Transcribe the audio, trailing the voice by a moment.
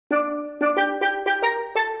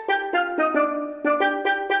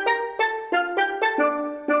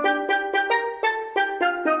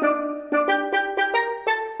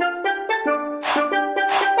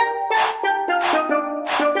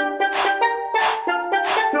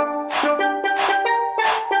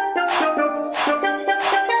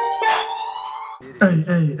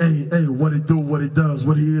what he does,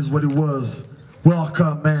 what he is, what he was.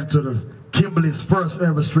 Welcome, man, to the Kimberley's first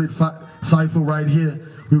ever street Cypher right here.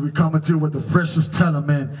 We will be coming to you with the freshest talent,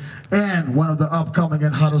 man, and one of the upcoming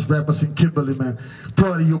and hottest rappers in Kimberley, man.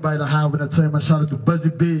 Brought to you by the Hive Entertainment. Shout out to Buzzy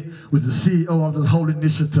B, with the CEO of this whole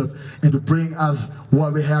initiative, and to bring us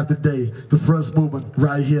what we have today, the first movement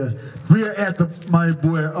right here. We are at the My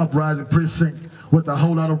Boy Uprising Precinct with a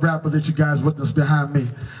whole lot of rappers that you guys witness behind me.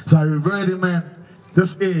 So are you ready, man?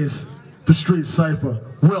 This is the Street Cypher.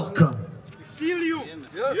 Welcome. We feel you.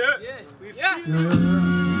 Yeah.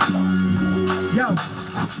 Yeah.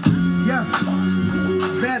 Yo,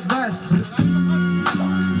 bad bud.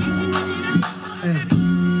 Hey,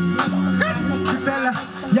 fella,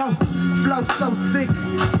 yo, flow so sick,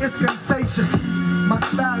 it's contagious. My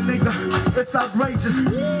style, nigga, it's outrageous.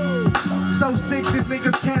 So sick, these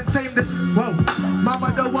niggas can't tame this. Whoa,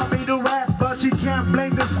 mama don't want me to rap, but she can't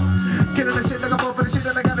blame this. Killing the shit like I'm over the shit,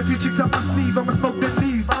 and I got a few chicks up my sleeve. I'ma smoke then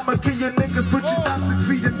leave. I'ma kill your niggas, put you down 6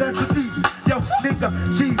 feet and that's with ease. Yo, nigga,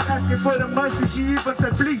 she's asking for the mercy, she even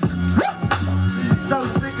said please. So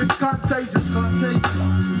sick, it's contagious.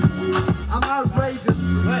 I'm outrageous.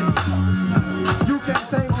 You can't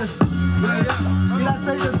tame this. Did I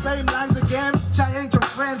say the same lines again? I ain't your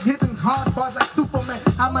friend, hitting hard bars like Superman.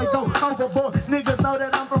 I might go overboard, niggas know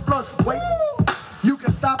that I'm from Plus. Wait, you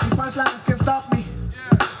can stop me, punchlines can stop me.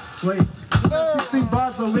 Wait, 16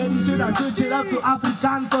 bars already, should I switch it up to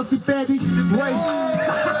Afrikaans or Sipedi? Wait,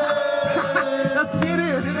 let's get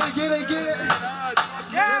it.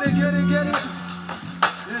 Get it.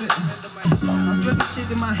 I'm putting shit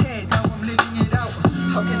in my head, now I'm living it out.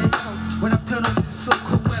 How can I tell when I'm turning these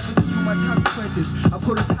so-called weapons into my tongue practice? I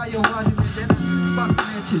put a tire on it and then I spark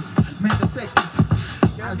matches, man defectors.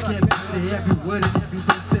 I get better every word and every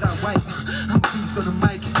verse that I write. I'm a beast on the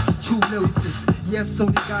mic, true lyricist. Yes,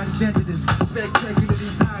 only God invented this. Spectacular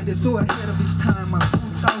design, they're so ahead of his time. I'm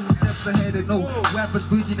 2,000 steps ahead of no rappers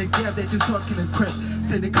bridging the gap, they're just talking a crap.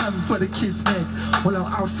 Say they're coming for the kid's neck. While I'm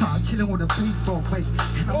outside chilling with a baseball bat.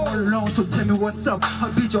 And I'm all alone, so tell me what's up.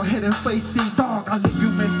 I'll beat your head and face, see dog, I'll leave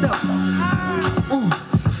you messed up. Ooh,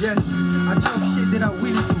 yes, I talk shit that I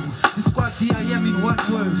really do. Describe D.I.M. in one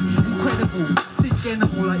word, incredible. Sick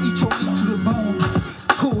animal, I eat your meat to the bone.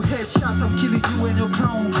 2 headshots, I'm killing you and your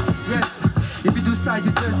clone. Yes, if you decide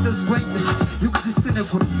to dress, that's great. You could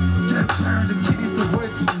disintegrate, get burned, the kid is a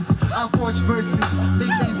wordsmith. I forge verses,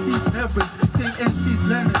 make MCs nervous, same MCs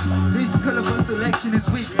learners. This syllable selection is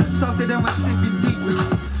weak, softer than my sleeping deep.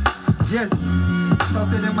 Yes,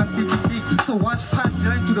 softer than my sleeping deep. So watch punch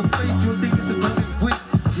into the face, you'll think it's a building brick.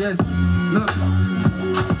 Yes, look,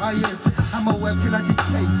 yes, I'm a web till I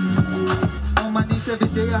decay. On my knees every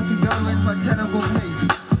day, I see God when my tenor go pay.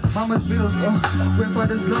 Mama's bills,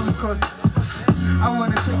 grandfather's loans, cause I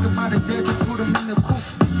wanna take them out of there to put them in the coop.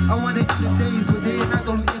 I wanna end the days where they not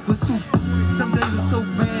gonna eat with soup. Some days are so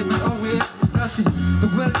bad, we all we have is nothing. The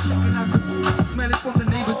grilled chicken, I could smell it from the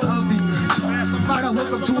neighbor's oven. But I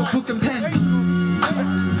woke up to a book and pen.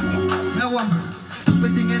 Now I'm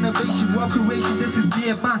splitting innovation, raw creation. This is me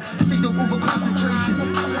and my state of over concentration.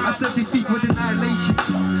 I set the feet with annihilation.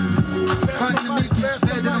 Trying to make it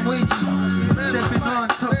better than I'm waging. Stepping on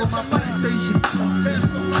top of my police station.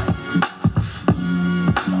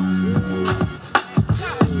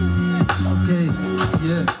 Okay,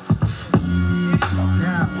 yeah.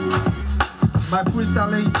 Now, my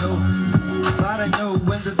freestyle ain't dope, but I know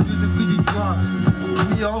when this music really drops,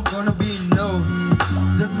 we all gonna be known.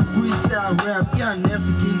 This is freestyle rap, yeah,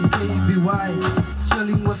 nasty king KBY.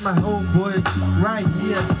 Chilling with my homeboys right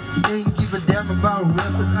here. They ain't give a damn about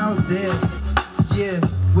rappers out there. Yeah,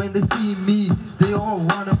 when they see me, they all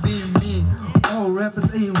wanna be me. All rappers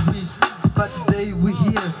ain't rich, but today we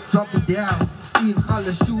here, drop it down in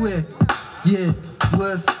Halashue. Yeah,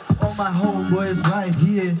 with all my homeboys right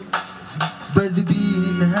here. Buzzy B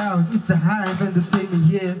in the house, it's a Hive Entertainment,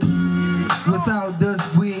 yeah. Without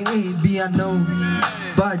us, we ain't be unknown.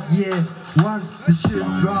 But yeah, once the shit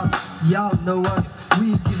drops, y'all know us,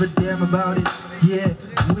 we ain't give a damn about it. Yeah,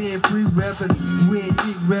 we ain't free rappers, we ain't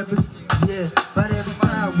big rappers, yeah. But every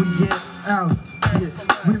time we get out, yeah,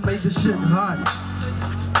 we make the shit hot.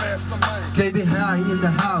 Baby high in the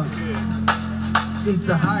house, it's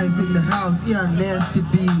a Hive in the house, yeah, nasty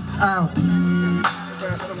be out.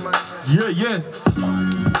 Yeah.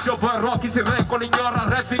 Your boy Rocky se re con ignora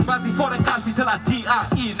rapping basi for the casi till I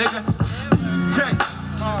D.I.E. nigga. Check.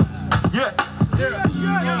 Yeah.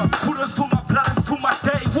 Kudos to my brothers, to my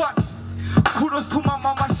day one. Kudos to my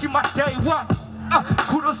mama, she my day one.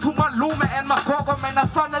 Kudos to my Luma and my government. I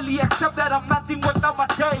finally accept that I'm nothing without my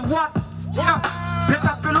day ones. Yeah.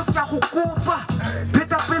 Peta pelo kia hukupa.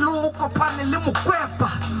 Peta pelo okopane le mukwepa.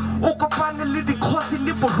 Okopane le di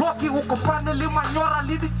kopane le manyora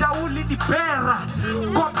le ditau le dipera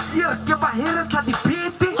kopsier ke ba here tla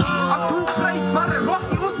dipete I'm too brave but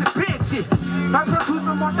Rocky was the pete my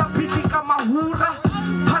producer mota piti ka mahura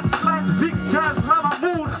punchlines big jazz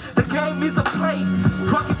ramamura the game is a play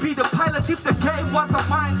Rocky be the pilot if the game was a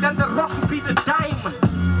mine then the Rocky be the diamond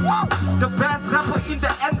the best rapper in the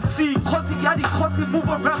NC Kosi Yadi Kosi move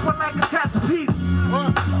a rapper like a chess piece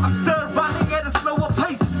I'm still running at a slower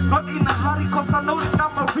pace not in a hurry cause I know that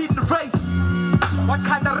I'm a reading race what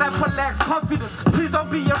kind of rapper lacks confidence please don't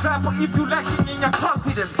be a rapper if you lacking in your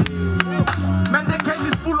confidence man the game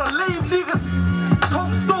is full of lame niggas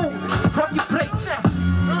Tombstone Rocky break necks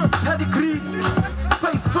pedigree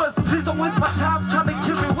face first please don't waste my time trying to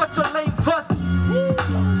kill me what's your name first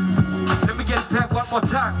let me get it back one more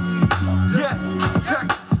time yeah check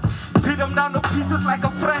beat them down to pieces like a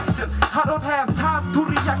fraction I don't have time to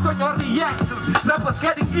react on your reactions rappers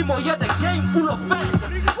getting emo yeah the game full of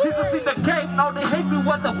factions Jesus in the game now they hate me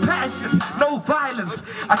with a passion no violence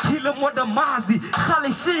I kill them with a mazi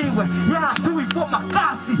Khalishiwe yeah I do it for my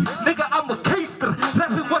kasi nigga I'm a caster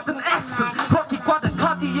rapping with an accent Rocky quad the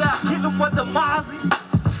Cardi yeah I kill them with a mazi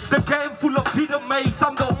the game full of Peter Mays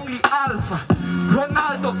I'm the only alpha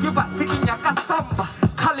Ronaldo give a tiki nyaka samba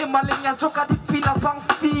Kale malenya choka di pina pang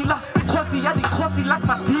fila Kosi ya di kosi like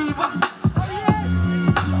Madiba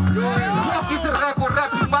Rocky's a record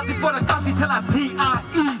rapping mazi for the kasi tell a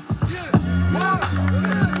D.I.E. What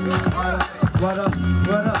up?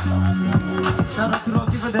 What up? Shout out to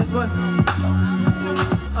Rocky for that one.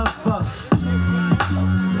 Fuck.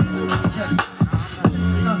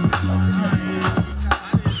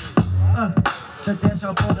 The dash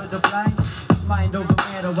or follow the blind. Mind over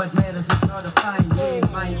matter, what matters is not a fine. We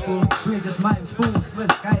ain't mindful, we're just minds fools.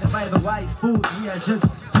 Misguided by the wise fools, we are just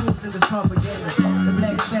tools in this propaganda. The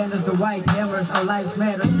black standards, the white hammers, our lives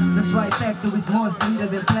matter. This right factor is more sweeter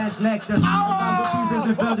than plant nectar. The Bible feeders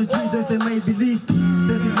and build the trees and make believe.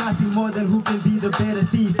 This is nothing more than who can be the better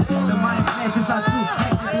thief. The mind snatchers are too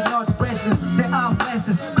hectic and not freshness. They are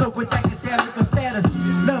blasters, cope with academic status.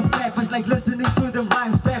 Love backwards like listening to them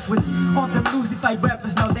rhymes backwards. On them lucified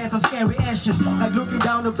rappers, now there's some scary action. Like looking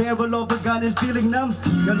down the barrel of a gun and feeling numb.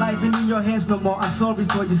 Your life ain't in your hands no more, I'm sorry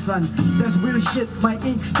for you son. That's real shit, my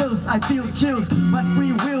ink spills, I feel chills. What's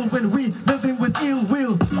free will when we living with ill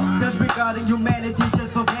will? That's regarding humanity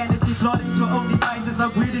just for vanity. Plotting to own devices,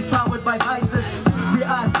 our greed is powered by vices. We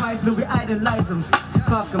are trifling, we idolize them.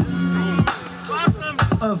 Fuck them.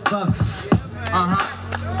 Fucks.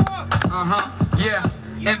 Yeah,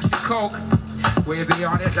 MC Coke, we be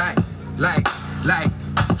on it like,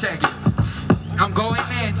 check it. I'm going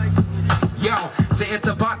in, yo, say it's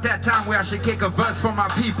about that time where I should kick a verse for my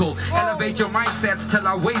people. Elevate your mindsets till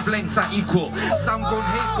our wavelengths are equal. Some gon'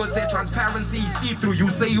 hate cause their transparency is see-through. You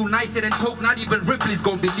say you nicer than Coke, not even Ripley's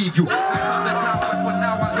gon' believe you. I found the time, but for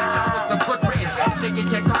now I'll let down with some footprints. Shaking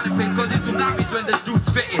tectonic plates cause it's tsunamis when this dude's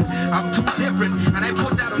spitting. I'm too different and I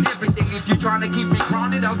put that on everything. If you're trying to keep me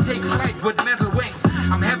grounded, I'll take flight with metal wings.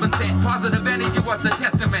 I'm heaven sent, positive energy was the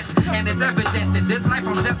testament. And it's evident in this life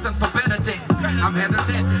I'm destined for better things. I'm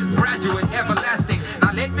hesitant, graduate, everlasting.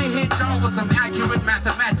 Now let me hit y'all with some accurate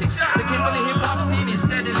mathematics. The Kimberley hip-hop scene is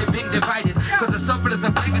steadily being divided cause the surplus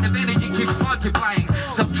of negative energy keeps multiplying.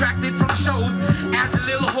 Subtracted from shows, add a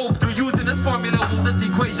little hope through using this formula. This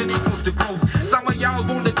equation equals to growth. Some of y'all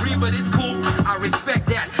won't agree but it's cool, I respect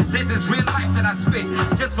that. This is real life that I spit.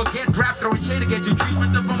 Just forget rap, throwing shade to get you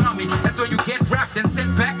treatment of a mummy. That's when you get wrapped and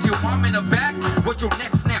sent back to your mom in a bag with your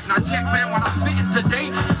next snap. Now check man what I'm spitting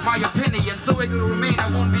today, my opinion. So it will remain,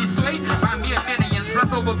 I won't be swayed by mere minions.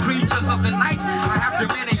 Plus over creatures of the night, I have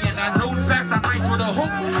dominion. And known fact, I'm nice with a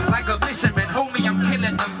hook, like a fisherman. Homie, I'm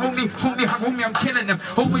killing them. Homie, I'm killing them.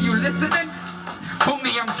 Homie, you listening?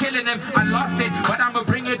 Homie, I'm killing him. I lost it, but I'ma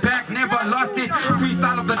bring it back. Never lost it.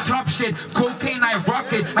 Freestyle of the top shit. Cocaine, I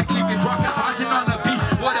rock it. I keep it rocking, bouncing on the beat.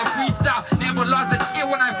 What a freestyle. Never lost it.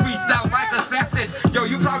 When I freestyle, like assassin. Yo,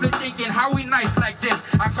 you probably thinking how we nice like this.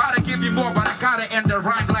 I gotta give you more, but I gotta end the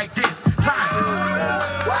rhyme like this.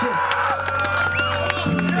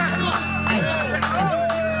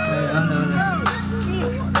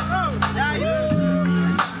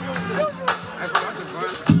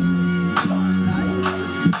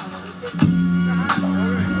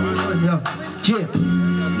 Yeah,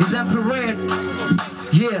 it's Emperor.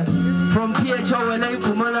 Yeah, from PHOLA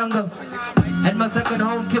Pumalanga, at my second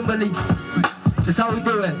home, Kimberley. That's how we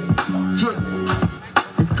do it. Yeah,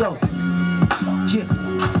 let's go. Yeah,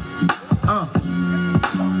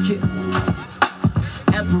 yeah.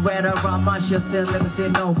 Emperor. red around my shit, still niggas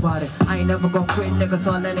didn't know about it. I ain't never gon' quit, niggas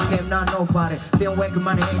all in the game, now know about it. Been waking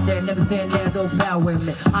money ain't there, niggas stand there, don't bear with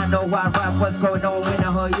me. I know why rap, what's going on in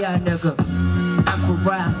the whole yeah, nigga.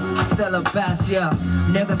 Rap, still a bass, yeah.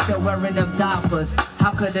 Niggas still wearing them diapers.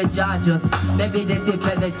 How could they judge us? Maybe they did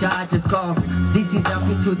better judges, cause this is up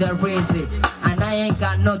to the reason. And I ain't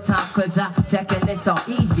got no time, cause I taking it so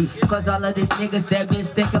easy. Cause all of these niggas, they been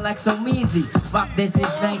stinking like so easy. Fuck this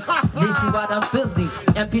is night, this is what I'm building.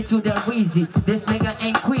 MP to the Weezy, this nigga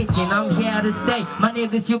ain't quitting, I'm here to stay. My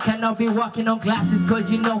niggas, you cannot be walking on glasses, cause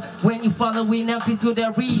you know when you follow in MP to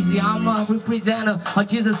the Weezy. I'm a representative of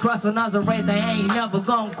Jesus Christ of Nazareth, I ain't never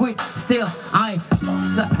gonna quit. Still, I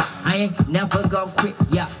ain't never gonna quit.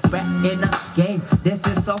 Yeah, back in the game, this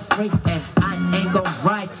is so free. And I ain't gonna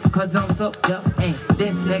ride, cause I'm so dumb. And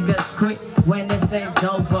this nigga's quit when this ain't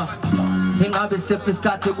over. Hinga bisipi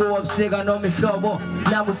skate go up siga no mishobo.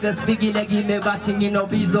 Namu says figi legi me batching in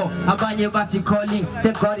obizo. Abanye bachi calling.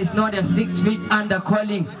 Thank God it's not a 6 feet under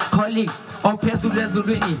calling. Opesu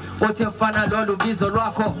lezulini. Ote fana lolo bizo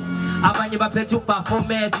rako. Abanye bapetu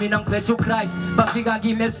performance, minang petu Christ. Bafiga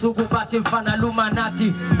gimetsugu bati fana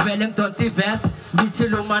lumanati. Wellington verse, giti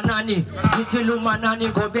lumanani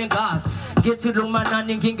go bengas. Giti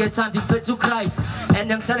lumanani gingetandi petu Christ. And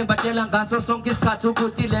them telling batelang gaso song is katu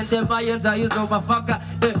kuti lente vayens I use over faka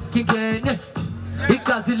kikene.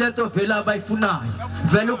 Ikazi lento vela by funai.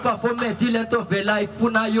 Velu performance lento vela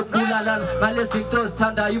ifuna yukulalan. Malesi tos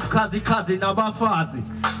tanda yukazi na bafazi.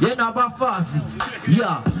 Yena bafazi.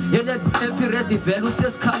 Yeah, yena empireti velu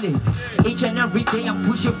says Kali. Each and every day I'm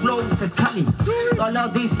pushing flows says Kali. All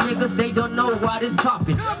of these niggas they don't know what is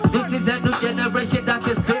popping. This is a new generation that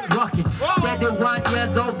has been rocking. 31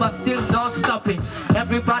 years old but still not stopping.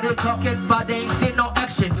 Everybody talking but they ain't seen no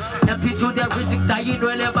action. And people they risk dying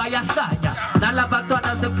wherever I saya. Nala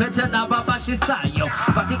batona se pete na baba shisayo.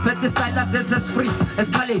 But the pete style says it's free. It's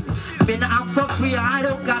Kali. Man, I'm so free, I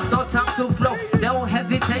don't got no time to flow. No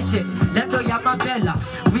hesitation. Let go yama bella.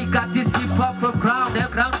 We got this hip hop from ground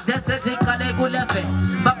and ground. That's it, Kale go left.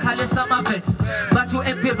 But Kale sama vet. But you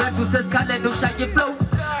MP red to says Kale no shiny flow.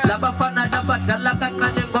 Laba fana laba dalaka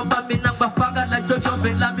kane bomba mina bafaga la jojo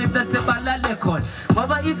bela mi blesse bala lekol.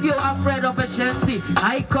 Baba if you're afraid of a shanty,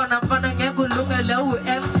 icon I'm fana ngegu lunga lewu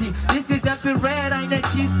empty. This is MP red, I ain't a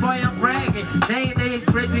cheese boy, I'm bragging. They is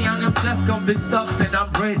crazy and I'm just gonna be stopped and I'm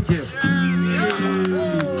ready.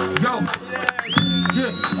 Yo,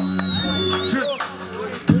 yeah,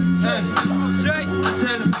 hey, I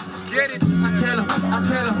tell him, get it, I tell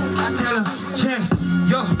him, check,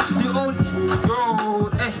 yo, the only,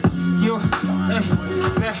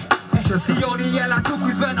 the only L I took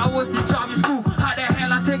was when I was in driving school. How the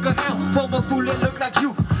hell I take a L from a fool that look like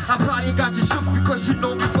you? I probably got you shook because you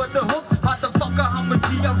know me for the hook. Motherfucker, I'm a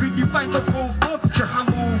G, I really find the full book. I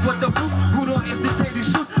move for the book, who don't hesitate to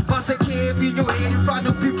shoot. Bust a cab in your head in front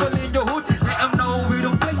of people in your hood. Let them know we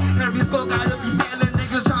don't play. Every score gotta be selling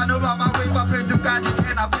niggas trying to rob my way. My friends who got it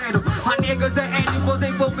and I pedal. My niggas are animals,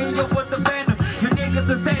 they for me up with the venom. You niggas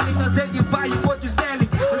are selling us, then you buy what you selling.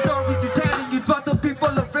 The stories you telling, you thought the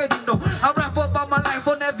people already know. I rap about my life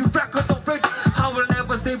on every record I'm ready. I will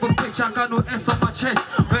never save a bitch, I got no S on my chest.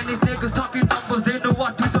 When these niggas talking numbers, they know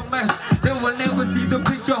I do the math. They will never see the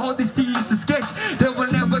picture, all they see is the sketch. They will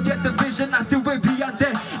never get the vision, I see way beyond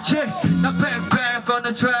that. Check, now back on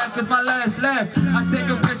the track is my last lap. I take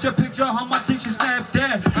a picture, how my dick she snap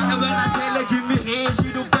that. And when I tell her give me head, she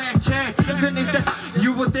do back check. Finish that,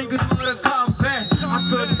 you would think it's more to come back. I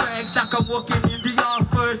spill the facts like I'm walking in the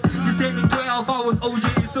office. She said in 12 hours, OJ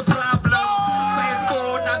is a problem. Fast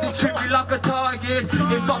forward, now they treat me like a target.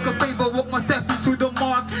 If I could favor, walk myself into the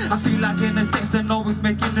mark. I feel like an assassin, always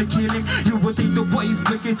making a killing. You would think the boy is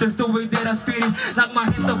wicked, just the way that I spit it. Like my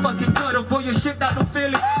hands are fucking cut off, boy, your shit that don't feel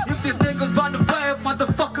it. If these niggas want to play,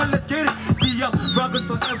 motherfucker, let's get it. See ya, rugged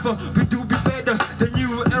forever, we do be better. The new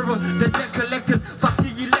era, the debt collectors, fuck the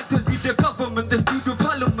electors, be the government, the studio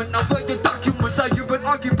parliament. Now where the documents are you an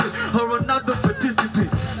argument or another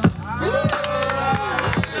participant?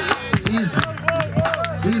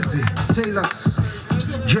 Easy, Taylor's.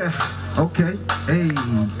 Yeah, okay, hey,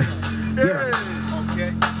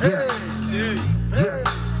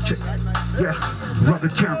 yeah,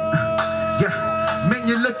 rugged camp, yeah. Man,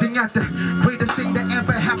 you're looking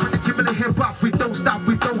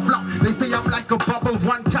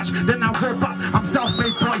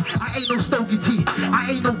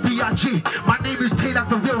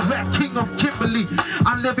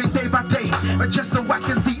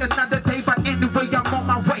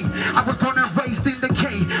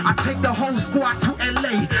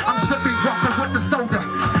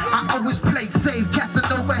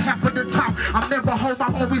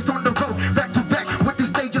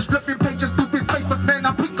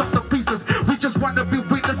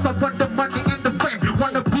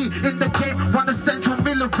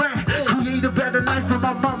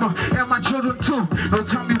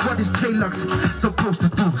supposed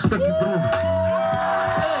to do. Stick it through.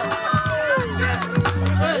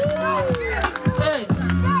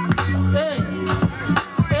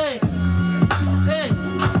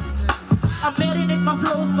 I marinate my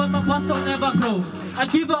flows, but my muscle never grow. I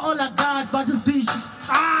give her all I got, but this bitch.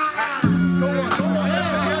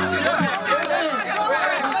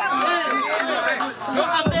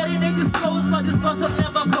 I marinate these flows, but this muscle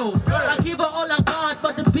never grow. I give her all I got,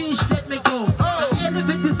 but the bitch let me go. I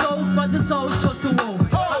elevate the souls, but the souls chose to woe.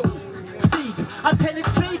 I seek, I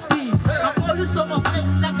penetrate deep. I'm always on my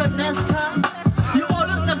flex like a NASCAR. You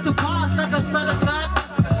always next to pass like I'm solid God.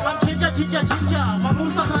 I'm ginger. My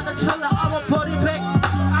moves are kind of trailer. I'm a body pack.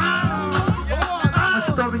 I'm a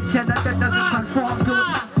storyteller that doesn't conform to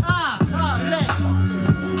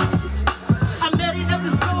I'm married up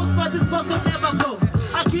this clothes, but this boss will never go.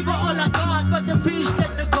 I give her all I got, but the bitch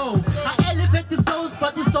let me go. I elevate the souls,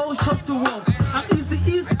 but the souls chose to walk. I'm easy.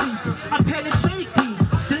 I penetrate deep.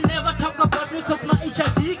 They'll never talk about me cause my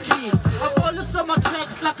HIV kid. I'm always on my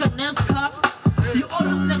tracks like a NASCAR. You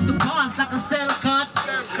always next to bars like a cell card.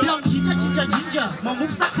 Yeah, I'm ginger. My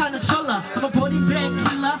moves are kinda chola. I'm a body bag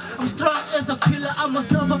killer. I'm strong as a pillar. I'm a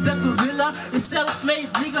silverback gorilla. It's self-made,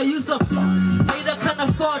 nigga. Use a hater, can't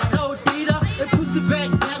afford no data. A pussy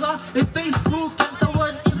bag nigga. A Facebook and the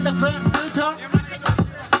one Instagram filter.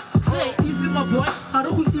 Say easy my boy. How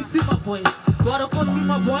do we easy my boy? What a potty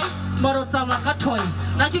my boy. Marotama katoy.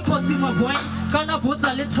 Naki potty my boy. Kana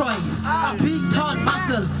bota litroy. I'm big tall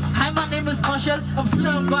muscle. Hi, my name is Marshall. I'm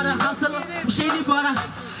slim but I hustle. I'm shady but I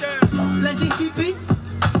like a hippie.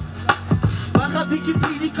 Baka picky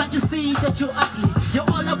pretty, can't you see that you're ugly? You're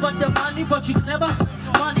all about the money, but you can never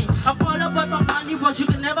money. I'm all about my money, but you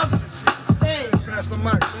can never. Hey, pass the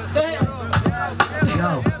mic. Hey.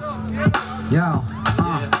 Yo,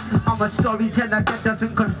 I'm a storyteller that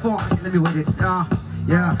doesn't conform. Let me wait it.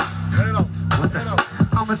 Yeah. What's that?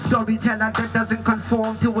 I'm a storyteller that doesn't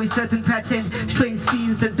conform to a certain pattern. Strange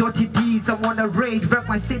scenes and dirty deeds. I wanna raid, rap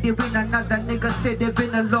my city in another nigga said it's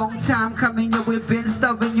been a long time coming. Yeah, we've been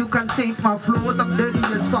stubborn. You can taint my flows. I'm dirty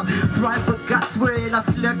as fuck. Thrive for guts where I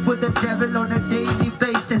flirt with the devil on a daily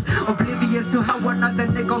basis. Oblivious to how another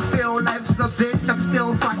nigga feel. Life's a bitch. I'm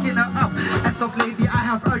still fucking her up. As of lately, I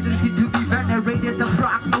have urgency to be venerated. The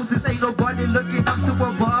prognosis ain't nobody looking up to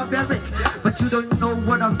a barbaric. But you don't know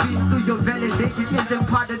what I've been through. Your validation isn't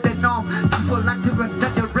part of the norm. People like to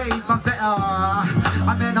exaggerate my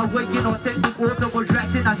I mean, awaken authentic author will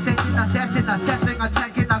dressing, ascending, assessing,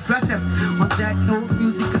 attacking, aggressive. On that note,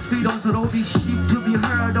 music is freedom, so don't be sheep to be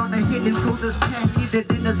heard on the healing process. Pen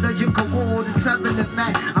needed in a surgical ward, a traveling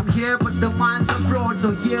man. I'm here, but the mind's abroad,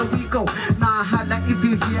 so here we go. Nah, holla if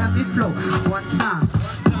you hear me flow. One time.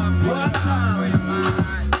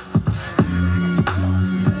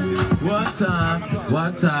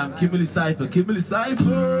 One time, Kimberley Cypher,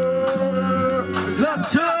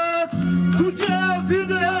 Slapchas, put your hands in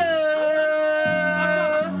the air.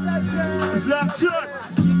 Slapchas,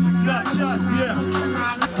 yeah.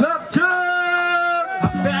 Slapchas.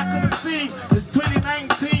 I'm back on the scene, it's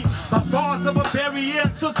 2019. My bars of a barrier to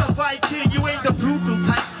survive king. You ain't the brutal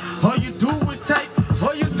type. All you do is type,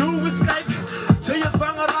 all you do is Skype. Chayas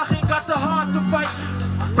Bangarach ain't got the heart to fight.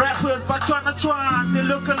 Rappers but trying, they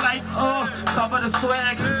look alike. Cover the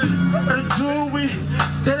swag, the jewelry,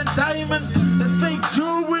 the diamonds, that's fake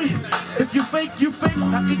jewelry. If you fake, you fake.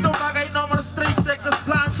 Nakito bagay no maar straight trekkers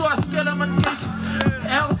plan, so I scale hem een cake.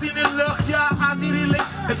 Els in de lucht, ja, als hij relate.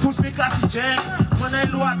 Het push me kassie jack, when I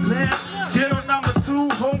load red. Hero number 2,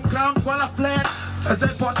 home ground, while I flat. As I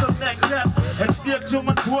bottleneck rap, het steekt je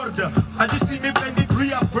mijn woorden. I just see me bend the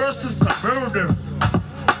Bria versus the murder.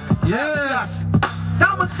 Yes.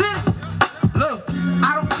 Diamond City. Look,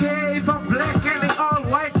 I don't care if I'm black and they all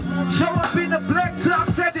white. Show up in the black truck,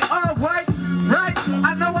 said they all white. Right?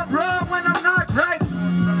 I know I'm wrong when I'm not right.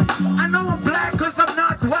 I know I'm black cause I'm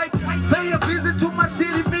not white. Pay a visit to my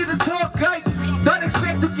city, be the tour guide. Don't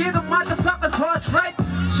expect to get a motherfucking horse right.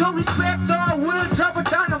 Show respect or I will drop a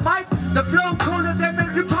dynamite. The flow cooler than the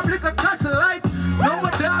Republic of Trust Light. No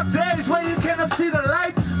more dark days where you cannot see the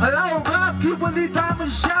light. Allow rough, Kimberley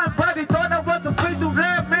diamonds shine bright. They thought I was a fake to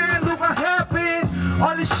rap, man. Look what happened.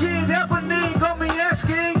 All this shit happening got me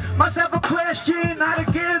asking myself a question. How to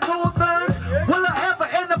get those things? Will I ever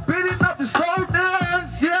end up beating up the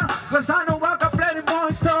soldiers? Yeah, cause I know I got plenty more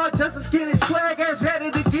in store. Just a skinny swag ass ready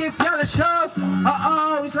to give y'all a show.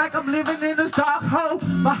 It's like I'm living in this dark hole.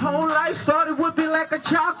 My whole life started with me like a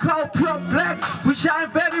charcoal. Pure black, we shine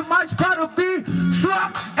very much proud to be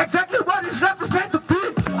struck. Exactly what these rappers meant to be.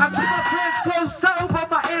 I keep my friends close, sober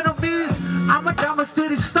my enemies. I'm a Diamond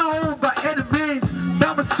City soul by enemies.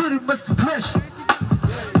 Diamond City must push.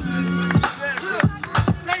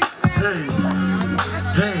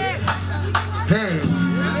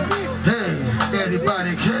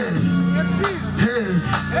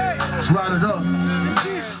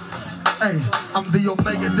 the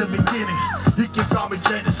Omega, the beginning. You can call me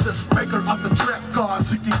Genesis, maker of the trap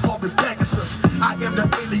cards. You can call me Pegasus. I am the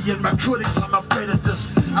alien, my critics are my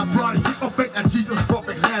predators. I brought it, keep back, and Jesus brought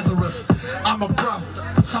back Lazarus. I'm a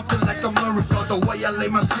prophet, something like a miracle. The way I lay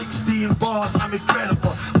my 16 bars, I'm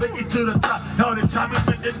incredible. Make it to the top, all the time it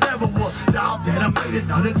meant it never would. Now that I made it,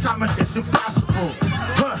 all the time it's impossible.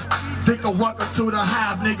 Huh. Think I'm walking to the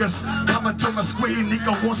hive, niggas. Coming to my screen,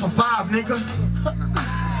 nigga won't survive, nigga.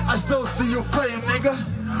 I still see your flame, nigga.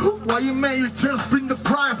 Why you mad? You just been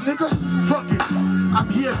deprived, nigga. Fuck it, I'm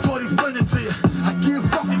here for infinity. I give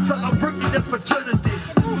fucking till I'm breaking that fraternity.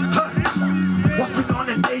 Huh. What's been on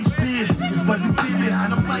an HD? It's Buzzy B behind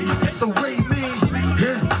the mic, that's a Ray me.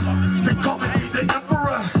 Yeah, they call me the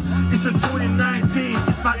Emperor. It's a 2019,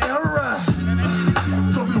 it's my era.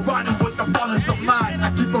 So we riding with the positive mind. I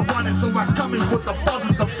keep it running, so I come in with the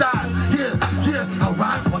positive die. Yeah, yeah, I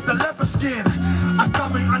ride with the leopard skin. I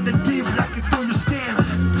come in on the deep like it through your skin.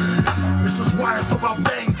 This is why so I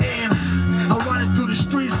bang in. I run it through the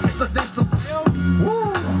streets, it's a next to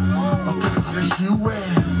woo. Okay, college you wear.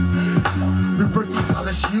 We breaking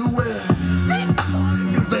college you wear.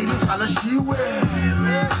 Invading college you wear.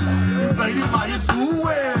 Invading my you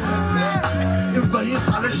wear. Invading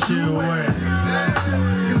college you wear.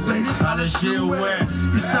 Invading college you wear.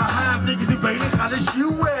 It's the Hive niggas invading college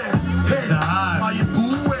you wear. Hey, it's my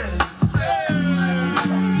boo wear.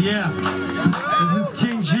 Yeah, this is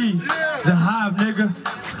King G, the Hive nigga.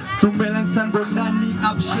 Tumbelang San Bonani,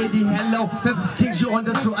 up shady, hello. This is King G on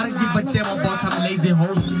the show. I don't give a damn about some lazy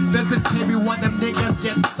hoes. This is maybe what them niggas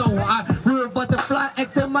get so high. We're about to fly,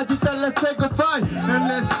 XM, let's say goodbye. And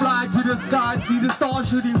let's fly to the sky, see the stars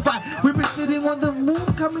shooting by. We'll be sitting on the moon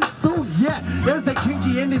coming soon, yeah. There's the King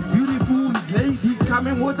G and this beautiful lady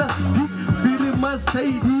coming with a big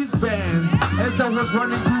Mercedes Benz. As I was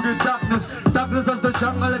running through the darkness of the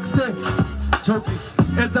jungle, like say, choking.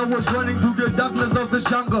 As I was running through the darkness of the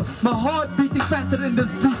jungle, my heart beating faster than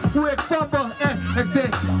this beat. Quick fumble,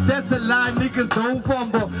 extend. That's a lie, niggas don't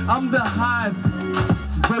fumble. I'm the Hive,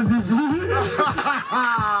 Buzzy B.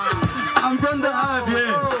 I'm from the Hive,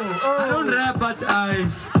 yeah. I don't rap, but I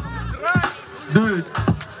do it.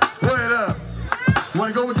 Wait up. You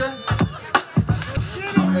wanna go with that?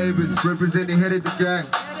 Avis representing head of the gang.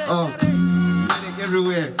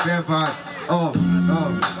 Everywhere, vampire.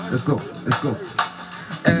 Let's go.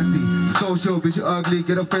 Anti-social, bitch, you ugly,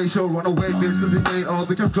 get a facial, run away, bitch, cause it ain't all,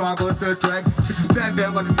 bitch, I'm driver on the track. Bitch, it's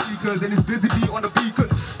bang on the speakers, and it's Busy B on the beacon.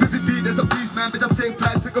 Busy B, there's a beast, man, bitch, I'm taking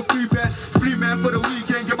flights, take a free pad. Free man for the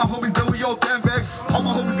weekend, get my homies done, we all damn back. All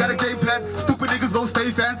my homies got a game plan, stupid niggas don't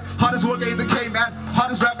stay fans. Hardest work ain't the K-man,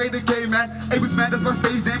 hardest rap ain't the K-man. Avis man, that's my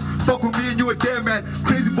stage name, fuck with me and you a damn man.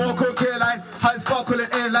 Crazy ball, cold hairline, high as fuck, call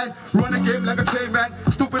it airline. Run a game like a train man,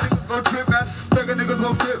 stupid niggas gon' trip man. Faggot niggas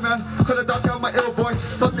gon' flip man, call it dog out my ill boy.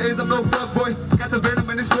 Fuck the A's, I'm no fuck boy. Got the venom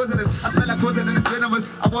and it's poisonous. I smell like poison and it's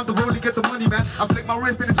venomous. I want the roll to get the money, man. I flick my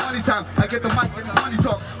wrist and it's money time. I get the mic and it's money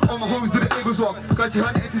talk. All my homies do the Eagles walk. Got your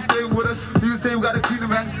honey and you staying with us. You say we got a cleaner,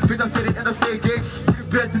 man. Bitch, I said it and I say it again.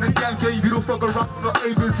 We the best in the damn game. You don't fuck around with no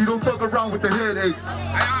Avis. You don't fuck around with the headaches.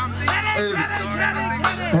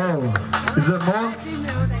 Oh, is there more?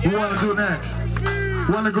 Who wanna do next?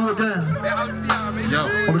 Who wanna go again? Yo.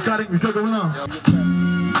 Oh, we got going on.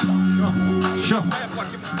 Sure.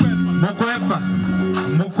 Mokwepa.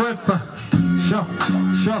 Sure.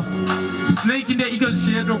 Snake in the eagle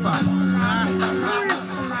shade of us.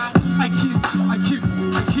 I keep.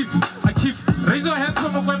 Raise your hands for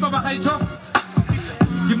Mokwepa behind you.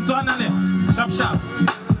 Give him to another. Sharp.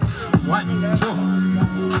 1, 2.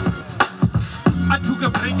 I took a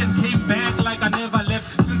break and came back like I never left.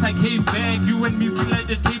 Since I came back, you and me still like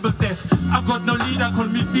the table death. I've got no leader, call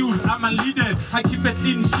me fuel, I'm unleaded. I keep a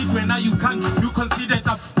clean sheet when now you can't, you consider it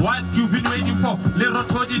up. What you've been waiting for? Little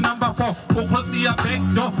Toddy number 4. Okosi a back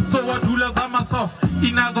door, so what do Zamaso?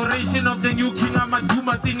 Inauguration of the new king, I'm a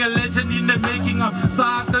Duma thing, a legend in the making of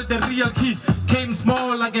Circle, the real kid. Came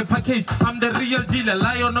small like a package, I'm the real dealer,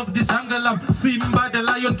 lion of the jungle, I'm Simba the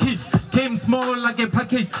lion kid. Came small like a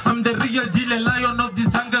package, I'm the real dealer, lion of the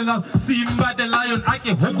jungle, I'm Simba the lion. I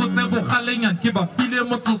can hogo tsebo khalenyan, kiba file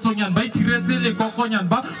motsotsonyan, ba itiretse le kokonyan,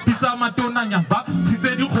 ba pizza matonanyan, ba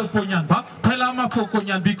titse di khoponyan, ba phela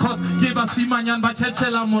mafokonyan, because kiba simanyan ba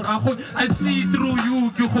chechela morago. I see through you,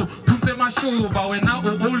 kyugo putse mashoba when now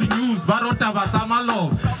all news, ba rota ba tsamalo.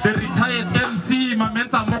 The retired MC, my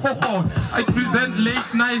mentor mogogo. I present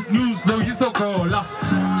late night news, no you so go la.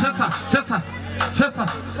 Chesa.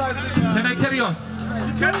 Can I carry on?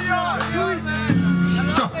 Carry on.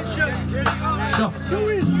 Sure.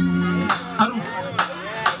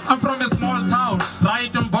 I'm from a small town,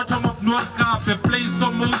 right on bottom of North Cape, a place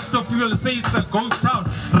so most of you will say it's a ghost town.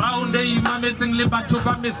 Round a imameting libato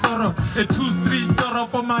bamisoro. A 2-street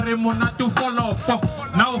toropo maremona to follow.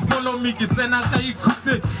 Now follow me, Kitsena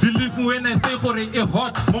Kaikutse. Believe me when I say hore a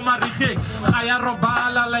hot Momarike. Kaya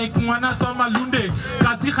robala like Mwanata Malunde.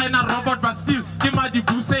 Kasi Haina robot, but still Kima di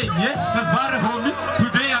Buse. Yeah, that's very homie.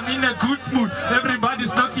 Today I'm in a good mood.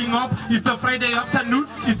 Everybody's knocking up. It's a Friday afternoon.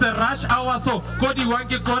 It's a rush hour. So Kodi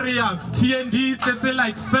Wanke Korea. TND, it's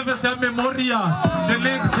like 7th Memorial. The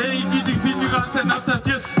next day, eating funerals and after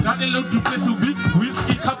this, not allowed to place to be.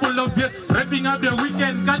 Whiskey, couple of beers, wrapping up the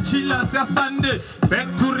weekend. Kachila, say Sunday. Back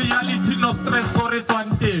to reality, no stress,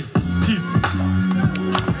 Koretwante. Peace.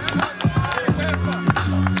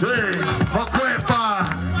 Hey, Makwepa.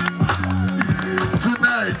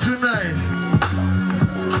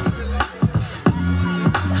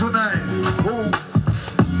 Tonight. Oh.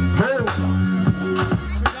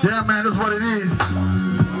 Yeah, man, that's what it is.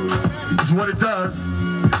 It's what it does.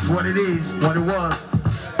 It's what it is, what it was.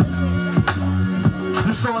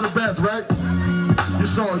 You saw the best, right? You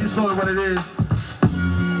saw what it is.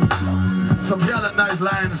 Some hella nice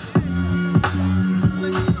lines.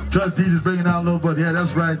 Just DJ's bringing out a little bit. Yeah,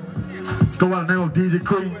 that's right. Go by the name of DJ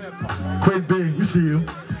Queen B. We see you.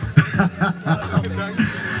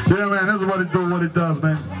 Yeah, man, that's what it does,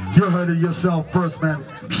 man. You heard it yourself first, man.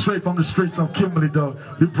 Straight from the streets of Kimberley, though.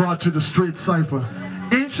 We brought you the street Cypher.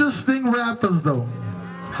 Interesting rappers, though.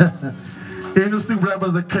 Interesting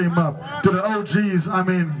rappers that came up. To the OGs, I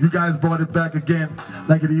mean, you guys brought it back again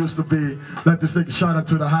like it used to be. Like to say a shout out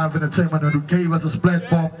to the Hive Entertainment who gave us this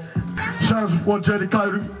platform. Shout out to for Jerry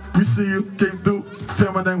Carter. We see you, came through.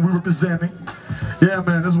 Tell my name, we representing. Yeah,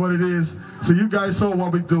 man, that's what it is. So you guys saw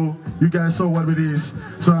what we do. You guys saw what it is.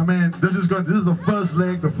 So I mean, this is the first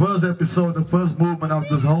leg, the first episode, the first movement of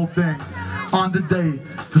this whole thing. On the day,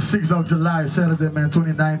 the 6th of July, Saturday, man,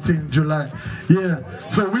 2019, July. Yeah.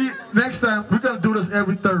 So next time, we're gonna do this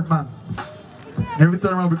every third month. Every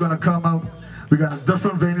third month, we're gonna come out. We got a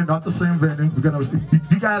different venue, not the same venue.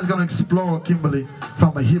 You guys are gonna explore Kimberley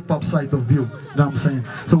from a hip-hop side of view. You know what I'm saying?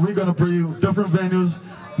 So we're gonna bring you different venues,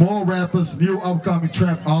 more rappers, new upcoming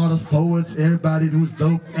trap artists, poets, everybody who's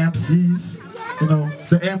dope, MCs. You know,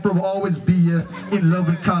 the Emperor will always be here in love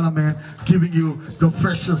and color, man, giving you the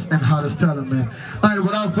freshest and hottest talent, man. All right,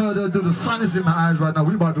 without further ado, the sun is in my eyes right now.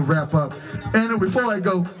 We're about to wrap up. And before I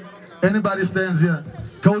go, anybody stands here,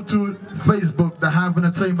 go to Facebook, the Hive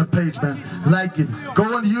Entertainment page, man. Like it. Go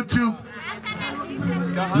on YouTube.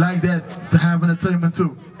 Like that, the Hive Entertainment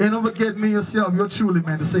too. And don't forget me yourself. You're truly,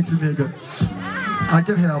 man, the sexy nigga. I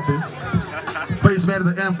can help it. Face man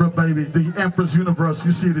of the Emperor, baby. The Emperor's Universe.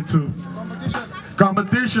 You see it too.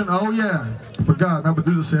 Competition, oh yeah. Forgot, my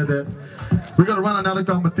producer said that. We're gonna run another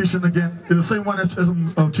competition again. It's the same one as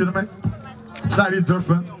Chitamac. Slightly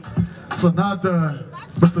different. So not the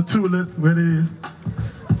Mr. Tulip, where it is.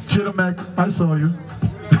 Chitamac, I saw you.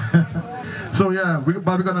 So yeah, we're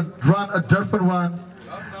gonna run a different one.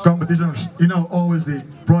 Competition, you know, always they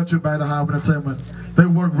brought you by the Hive Entertainment. They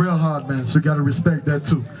work real hard, man, so you gotta respect that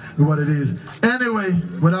too, what it is. Anyway,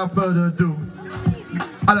 without further ado,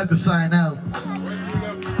 I like to sign out.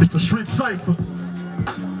 It's the Street Cypher.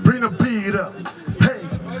 Bring the beat up. Hey,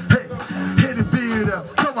 hey, hit the beat up.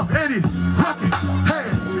 Come on, Eddie, rock it. Hey,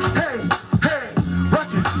 hey, hey, rock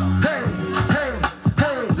it. Hey, hey,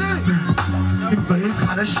 hey. Invade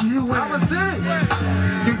how the shit way.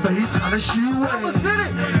 Invade how the shit way.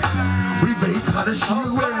 We invade how the shit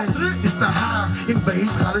way. It's the high. Invade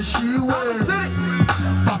how the shit way.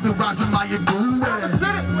 Poppin' rising my blue way.